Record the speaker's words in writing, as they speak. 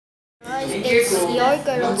guys, it's your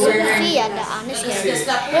girl Sophia, the honest girl.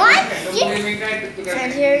 What?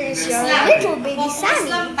 And here is your little baby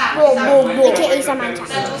Sammy, aka Samantha.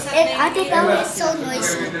 And Ate Belle is so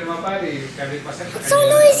noisy. It's so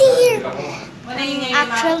noisy here.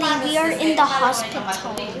 Actually, we are in the hospital.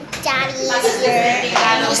 Daddy is here.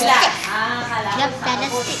 Daddy's sick. Yep, that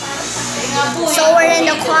is it. So we're in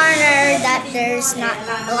the corner that there's not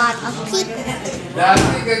a lot of people.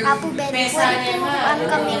 Apo Benny, pwede po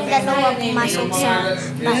kaming dalawa pumasok sa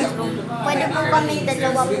bathroom. Pwede po kaming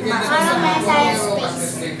dalawa pumasok sa bathroom.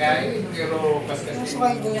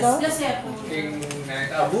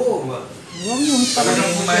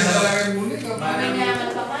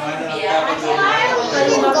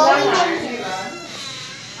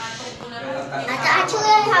 Actually, I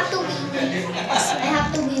have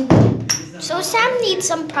to be. So Sam needs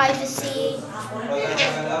some privacy.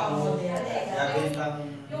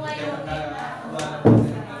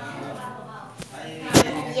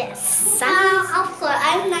 Yes,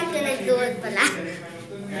 I'm not gonna do it, pala.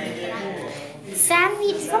 Sam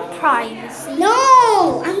needs some privacy.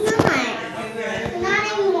 No, I'm not.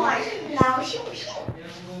 Not anymore. Now,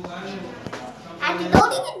 Auntie,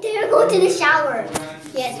 don't even dare go to the shower.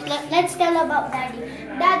 Yes, let's tell about Daddy.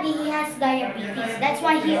 Daddy, he has diabetes. That's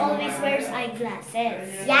why he always wears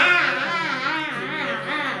eyeglasses. Yeah.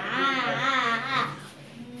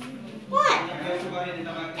 What?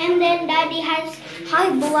 And then Daddy has high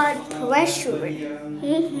blood pressure.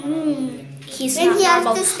 He's Then not he has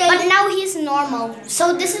normal. to stay- But now he's normal.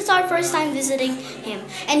 So this is our first time visiting him.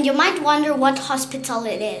 And you might wonder what hospital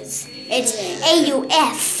it is. It's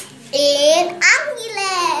AUF. In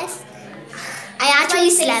Angeles. I actually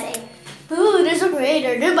slept. Ooh, there's a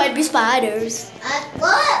grader. There might be spiders.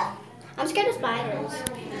 What? I'm scared of spiders.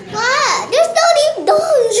 What? There's no even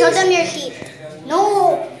doors. Show them your teeth.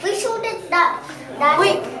 No, we showed it that.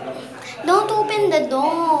 Wait, don't open the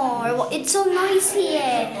door. It's so noisy.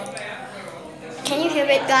 Can you hear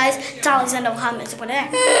it, guys? Tell us in the comments. I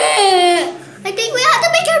think we have to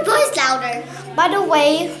make our voice louder. By the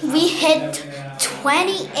way, we hit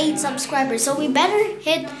 28 subscribers, so we better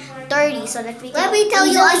hit 30 so that we can Let me tell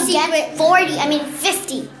you a easily secret. get 40. I mean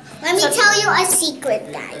 50. Let me tell you a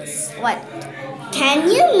secret, guys. What? Can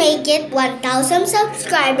you make it 1,000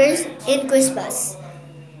 subscribers in Christmas?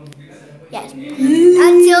 Yes.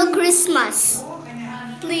 Until Christmas.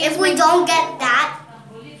 Please. If we don't get that,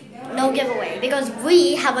 no giveaway because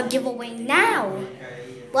we have a giveaway now.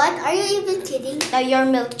 what? Are you even kidding? Your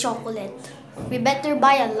milk chocolate. We better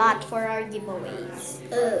buy a lot for our giveaways.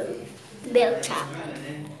 Milk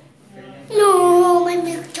chocolate. No, my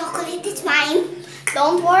milk chocolate is mine.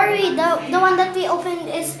 Don't worry, the one that we opened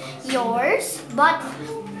is yours, but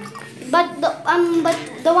the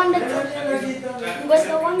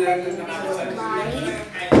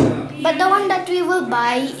one that we will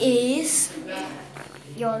buy is,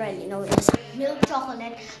 you already know, it's milk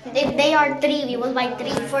chocolate. If they are 3, we will buy 3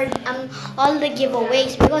 for all the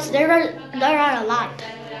giveaways because there are a lot.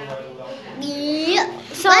 Yeah.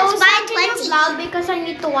 So Let's buy continue 20. vlog because I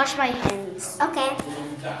need to wash my hands. Okay.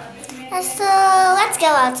 So let's go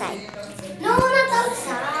outside. No, not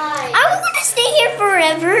outside. Are we gonna stay here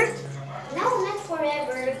forever? No, not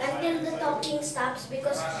forever. Until the talking stops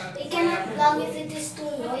because we cannot vlog if it is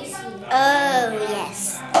too noisy. Oh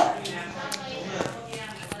yes.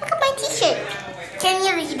 Look at my t-shirt. Can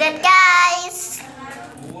you read it, guys?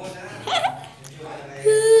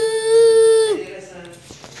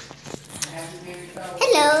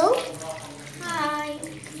 Hello. Hi.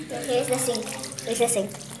 Here's the sink. Here's the sink.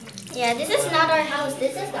 Yeah, this is not our house.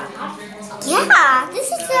 This is the hospital. Yeah, this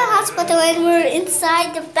is the hospital and we're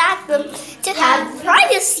inside the bathroom to have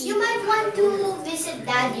privacy. You might want to visit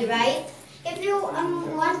Daddy, right? If you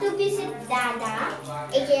want to visit Dada,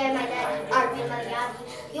 aka my daddy, Arvin Mariani,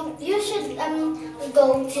 you should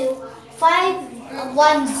go to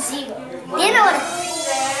 510. You know what?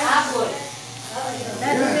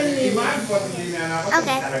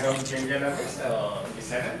 Okay.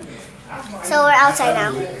 So we're outside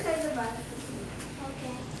now.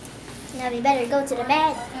 Now we better go to the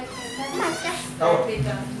bed. Come on, Steph.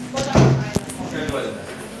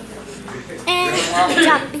 And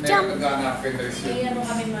jump.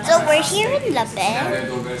 So we're here in the bed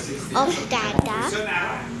of Dada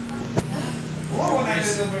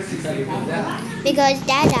because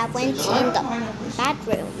Dada went in the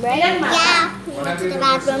bathroom, right? Yeah, we went to the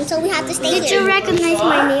bathroom, so we have to stay Did here. you recognize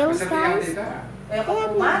my nails, guys?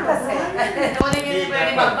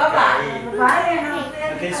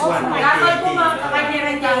 This one, Dapat po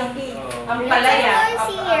makakanya ng ang palaya.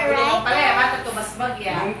 See here, right? Palaya, bata to mas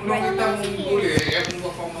bagya.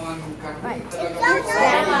 Right.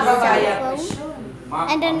 cell phone.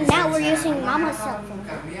 And then now we're using Mama's cell phone.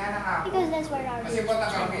 Because that's where our Ate,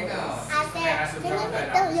 can you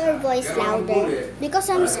make your voice louder? Because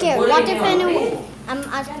I'm scared. What if anyone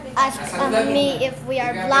ask me if we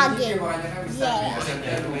are vlogging? Yeah.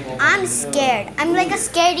 I'm scared. I'm like a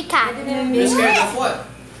scaredy cat. You're scared of what?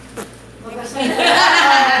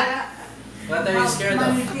 What are you scared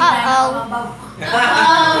of? Uh-oh.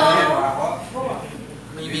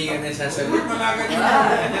 Maybe yun ang sasagot.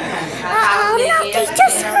 Uh-oh, no, they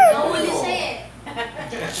just hurt me.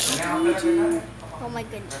 Oh my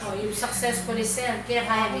goodness. Oh, you successfully sent. Kaya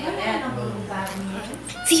kaya niya yan.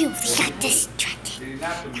 Phew, we got distracted.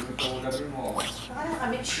 Parang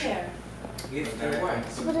kami share.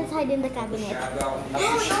 Put it hide in the cabinet.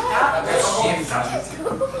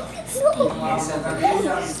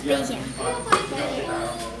 Stay here.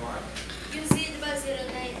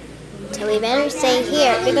 So we better stay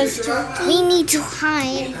here because we need to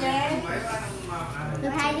hide.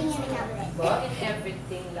 We're hiding in the cabinet.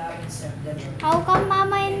 Everything love and serve them. How come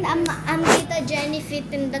Mama and Tita Jenny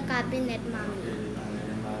fit in the cabinet, Mommy?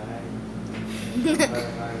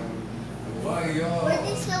 Were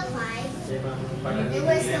they still five? They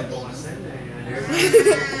were still babies.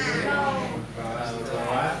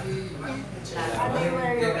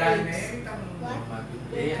 What?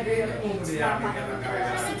 6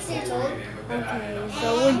 years old? Okay, so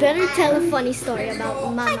we better tell a funny story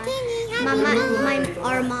about Mama,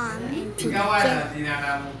 our mom and Tita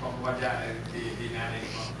Jenny.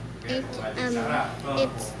 It's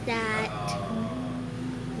that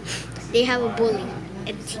they have a bully.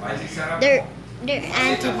 They're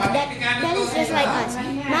auntie. That is just like us.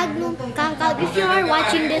 Magnum, Kangkal, if you are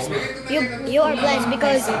watching this, you are blessed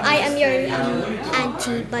because I am your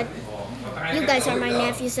auntie, but you guys are my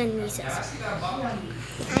nephews and nieces.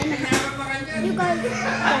 You guys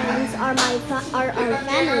are our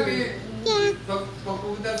family. Yeah. Go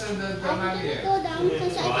down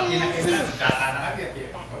because I cannot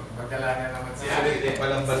see.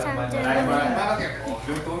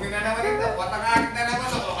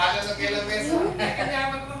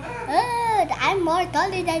 I'm more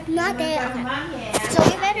taller than Mate. So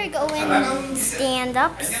we better go and stand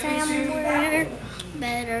up somewhere.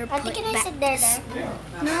 Better put back. Can I sit there?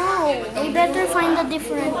 No, we better find a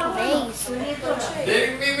different place.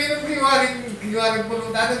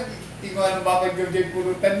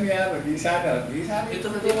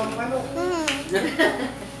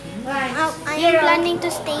 I am planning to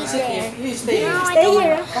stay there. No,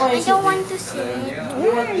 I don't want to sit.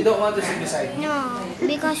 You don't want to sit beside me? No,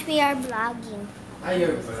 because we are vlogging.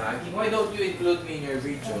 You're vlogging? Why don't you include me in your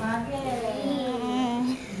video?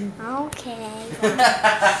 Okay.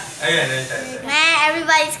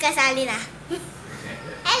 Everybody's kasali na.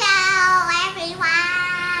 Hello,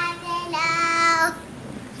 everyone. Hello.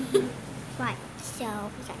 Right, so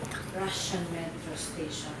we got Russian metro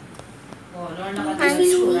station. Oh, Lord,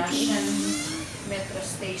 nakatalis Russian metro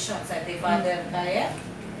station. Sa ating father kaya?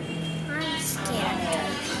 I'm scared.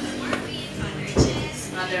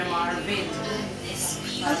 Mother Marvin.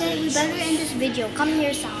 Okay, we better end this video. Come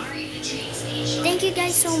here, Sam. Thank you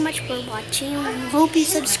guys so much for watching. Hope you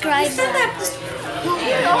subscribe.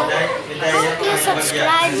 Hope you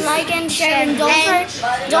subscribe, like, and share. And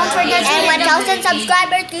don't forget to hit 1,000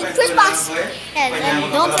 subscribers to Christmas. And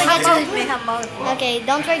don't forget to. Okay,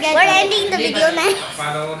 don't forget. We're ending the video now.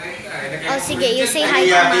 Oh, sige, you say hi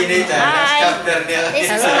to Mommy. Hi.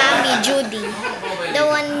 This is Mommy Judy, the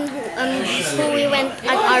one who we went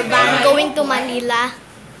at our van going to Manila.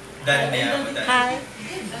 Hi.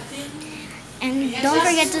 And don't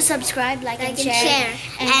forget to subscribe, like and share.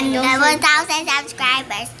 And the 1,000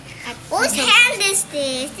 subscribers. Whose hand is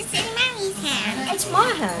this? This is Mommy's hand. It's my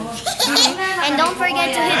hand. And don't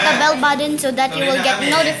forget to hit the bell button so that you will get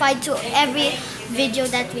notified to every video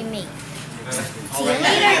that we make. See you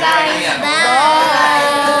later, guys. Bye.